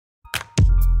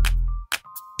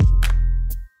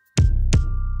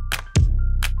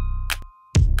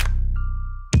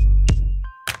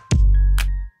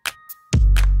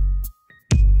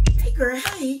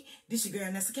Hey, this your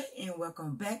girl Nessa K, and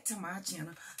welcome back to my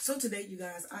channel. So today, you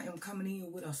guys, I am coming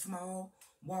in with a small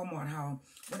Walmart haul.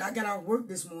 When I got out of work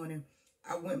this morning,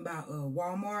 I went by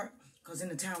Walmart, because in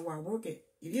the town where I work at,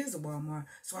 it is a Walmart.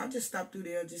 So I just stopped through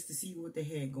there just to see what they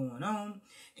had going on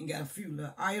and got a few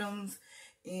little items.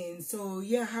 And so,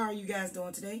 yeah, how are you guys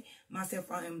doing today? Myself,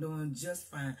 I am doing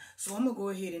just fine. So I'm going to go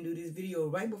ahead and do this video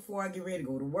right before I get ready to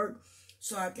go to work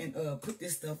so I can put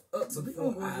this stuff up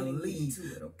before I leave to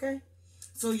it, okay?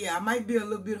 So, yeah, I might be a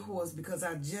little bit hoarse because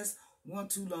I just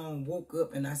too long woke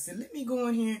up and I said, let me go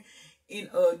in here and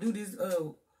do this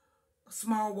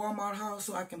small Walmart haul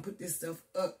so I can put this stuff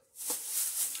up.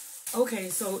 Okay,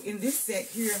 so in this set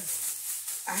here,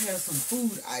 I have some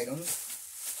food items.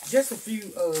 Just a few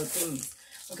things.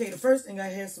 Okay, the first thing I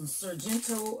have some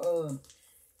Sargento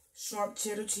sharp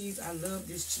cheddar cheese. I love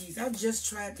this cheese. I just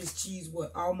tried this cheese,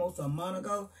 almost a month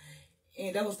ago.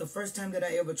 And that was the first time that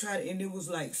I ever tried it. And it was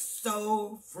like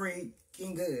so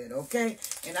freaking good, okay?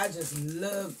 And I just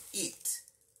love it.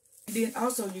 And then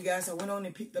also, you guys, I went on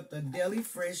and picked up the Deli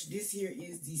Fresh. This here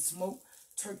is the smoked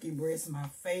turkey breast, my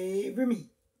favorite meat.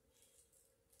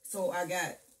 So I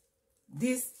got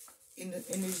this in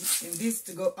this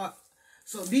to go up.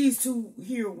 So these two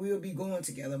here will be going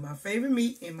together. My favorite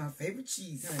meat and my favorite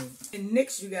cheese, honey. And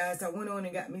next, you guys, I went on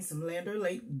and got me some Land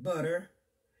O'Lakes butter.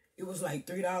 It was like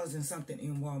 $3 and something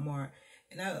in Walmart.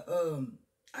 And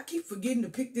I keep forgetting to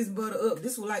pick this butter up.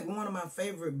 This was like one of my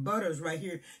favorite butters right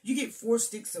here. You get 4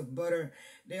 sticks of butter.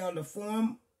 They are the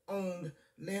farm-owned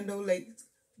Land O'Lakes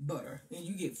butter. And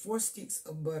you get 4 sticks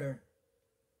of butter.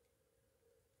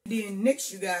 Then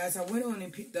next, you guys, I went on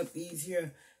and picked up these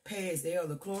here pads. They are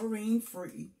the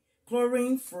chlorine-free,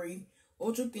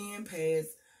 ultra-thin pads.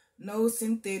 No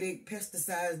synthetic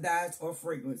pesticides, dyes, or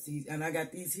fragrances. And I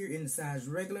got these here in the size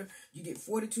regular. You get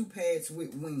 42 pads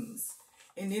with wings.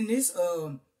 And in this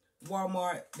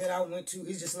Walmart that I went to,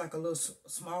 it's just like a little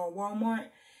small Walmart.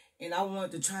 And I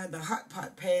wanted to try the hot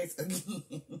pot pads again.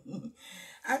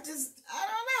 I don't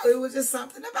know. It was just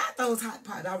something about those hot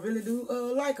pots. I really do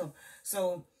like them.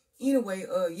 So anyway,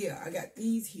 yeah, I got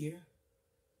these here.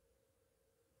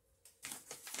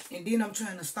 And then I'm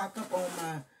trying to stock up on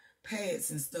my pads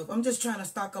and stuff. I'm just trying to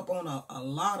stock up on a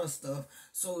lot of stuff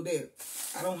so that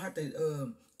I don't have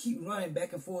to keep running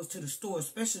back and forth to the store,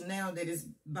 especially now that it's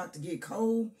about to get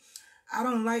cold. I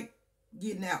don't like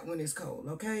getting out when it's cold,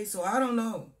 okay? So I don't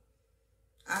know.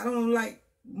 I don't like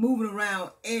moving around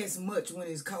as much when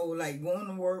it's cold, like going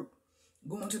to work,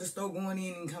 going to the store, going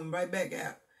in and coming right back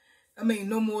out. I mean,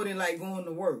 no more than like going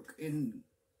to work and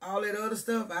all that other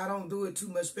stuff. I don't do it too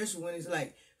much, especially when it's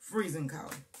like freezing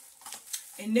cold.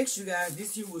 And next, you guys,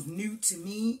 this here was new to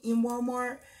me in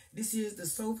Walmart. This is the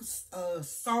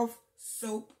Soft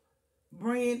Soap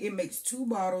brand. It makes 2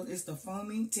 bottles. It's the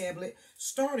foaming tablet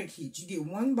starter kit. You get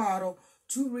 1 bottle,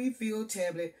 2 refill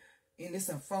tablet, and it's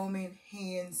a foaming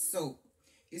hand soap.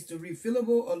 It's the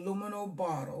refillable aluminum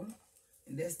bottle.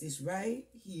 And that's this right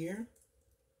here.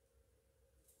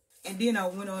 And then I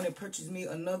went on and purchased me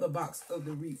another box of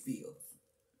the refills.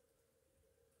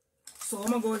 So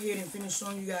I'm going to go ahead and finish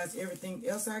showing you guys everything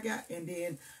else I got. And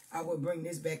then I will bring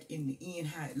this back in the end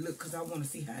how it look. Because I want to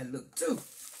see how it look too.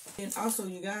 And also,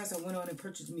 you guys, I went on and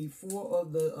purchased me 4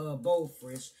 of the Bowl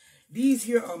Fresh. These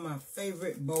here are my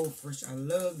favorite Bowl Fresh. I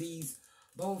love these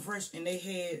Bowl Fresh. And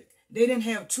they didn't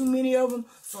have too many of them.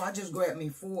 So I just grabbed me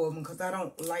 4 of them. Because I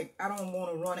don't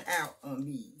want to run out on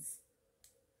these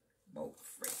Bowl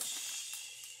Fresh.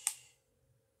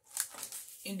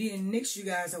 And then next, you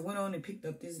guys, I went on and picked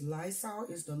up this Lysol.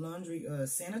 It's the laundry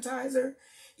sanitizer.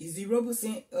 It's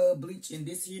 0% bleach. And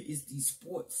this here is the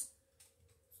sports.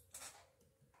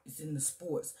 It's in the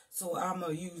sports. So I'm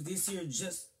going to use this here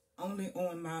just only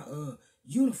on my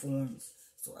uniforms.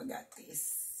 So I got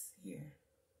this here.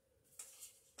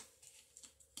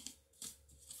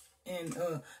 And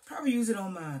probably use it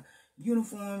on my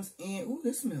uniforms. And, ooh,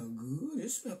 this smells good.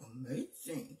 It smells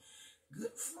amazing.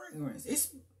 Good fragrance.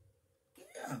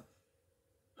 Yeah.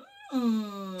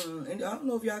 And I don't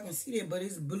know if y'all can see that, but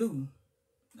it's blue.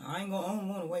 I don't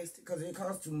want to waste it because it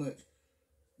costs too much.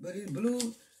 But it's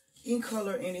blue in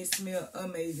color and it smells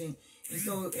amazing. And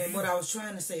so, and what I was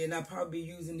trying to say, and I'll probably be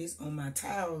using this on my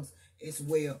towels as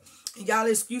well. And y'all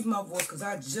excuse my voice because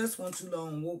I just too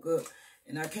long woke up.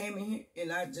 And I came in here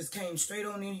and I just came straight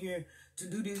on in here to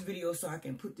do this video so I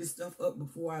can put this stuff up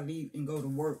before I leave and go to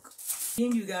work.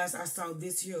 Then, you guys, I saw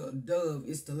this here Dove.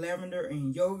 It's the lavender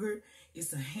and yogurt.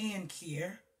 It's a hand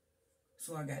care.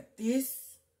 So I got this.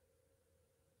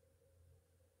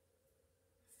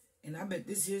 And I bet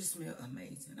this here smells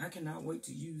amazing. I cannot wait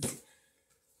to use it.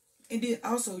 And then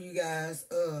also, you guys,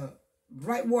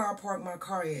 right where I parked my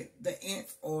car at, the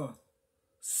ants are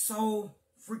so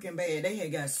freaking bad. They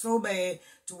had got so bad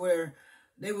to where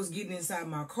they was getting inside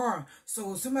my car.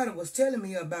 So somebody was telling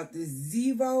me about this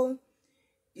Zevo.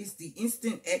 It's the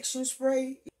instant action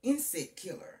spray, insect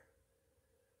killer.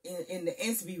 And the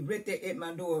ants be right there at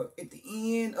my door. At the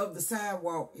end of the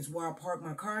sidewalk is where I park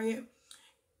my car at.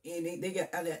 And they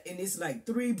got, and it's like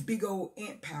 3 big old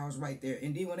ant piles right there.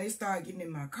 And then when they started getting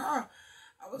in my car,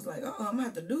 I was like, oh, I'm gonna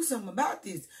have to do something about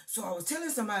this. So I was telling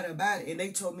somebody about it, and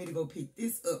they told me to go pick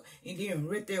this up. And then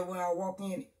right there when I walk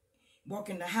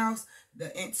in the house,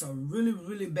 the ants are really,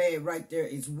 really bad right there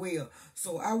as well.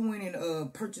 So I went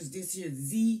and purchased this here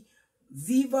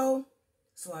Zevo.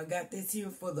 So I got this here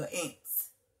for the ants.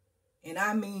 And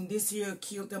I mean, this here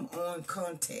killed them on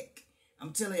contact.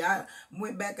 I'm telling you, I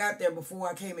went back out there before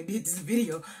I came and did this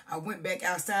video. I went back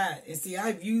outside and see,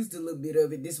 I've used a little bit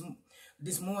of it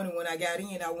this morning when I got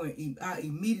in. I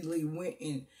immediately went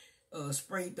and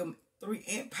sprayed them 3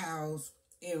 ant piles.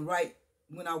 And right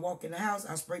when I walk in the house,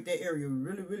 I sprayed that area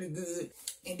really, really good.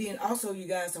 And then also, you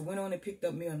guys, I went on and picked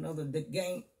up me another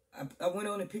Gain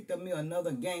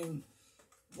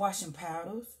washing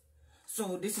powders.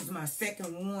 So this is my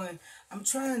second one. I'm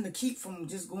trying to keep from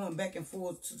just going back and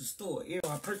forth to the store.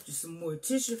 I purchased some more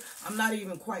tissue. I'm not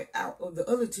even quite out of the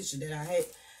other tissue that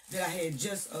I had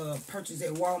just purchased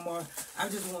at Walmart. I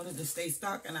just wanted to stay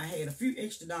stocked, and I had a few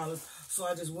extra dollars, so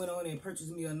I just went on and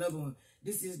purchased me another one.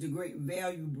 This is the Great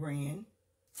Value brand.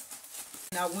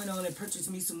 And I went on and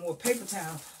purchased me some more paper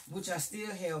towels, which I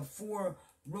still have 4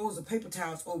 rolls of paper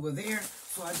towels over there.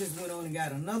 So I just went on and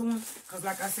got another one, because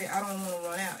like I said, I don't want to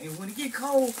run out. And when it get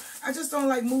cold, I just don't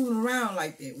like moving around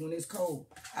like that when it's cold.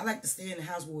 I like to stay in the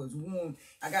house where it's warm.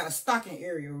 I got a stocking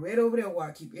area right over there where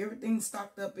I keep everything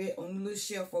stocked up at on the little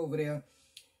shelf over there.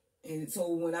 And so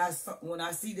when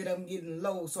I see that I'm getting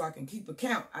low, so I can keep a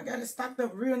count, I got it stocked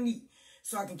up real neat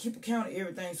so I can keep a count of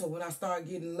everything. So when I start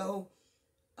getting low,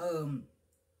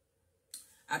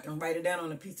 I can write it down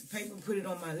on a piece of paper, put it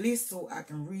on my list so I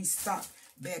can restock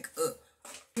back up.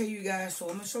 Okay, you guys, so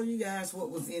I'm going to show you guys what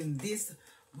was in this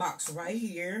box right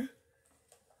here.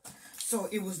 So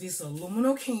it was this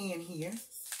aluminum can here.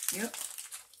 Yep.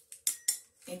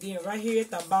 And then right here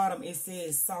at the bottom, it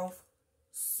says soft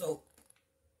soap.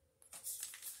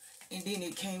 And then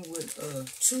it came with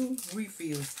 2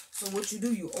 refills. So what you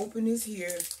do, you open this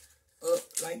here up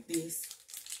like this.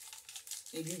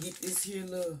 And you get this here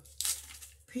little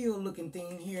pill looking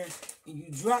thing here, and you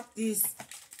drop this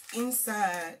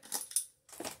inside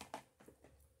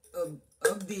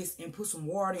of this and put some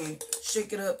water in it,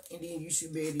 shake it up, and then you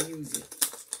should be able to use it.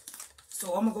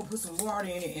 So I'm gonna go put some water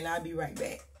in it and I'll be right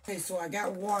back. Okay, so I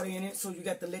got water in it, so you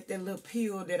got to let that little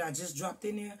pill that I just dropped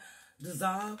in there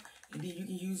dissolve, and then you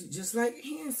can use it just like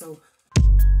hand soap.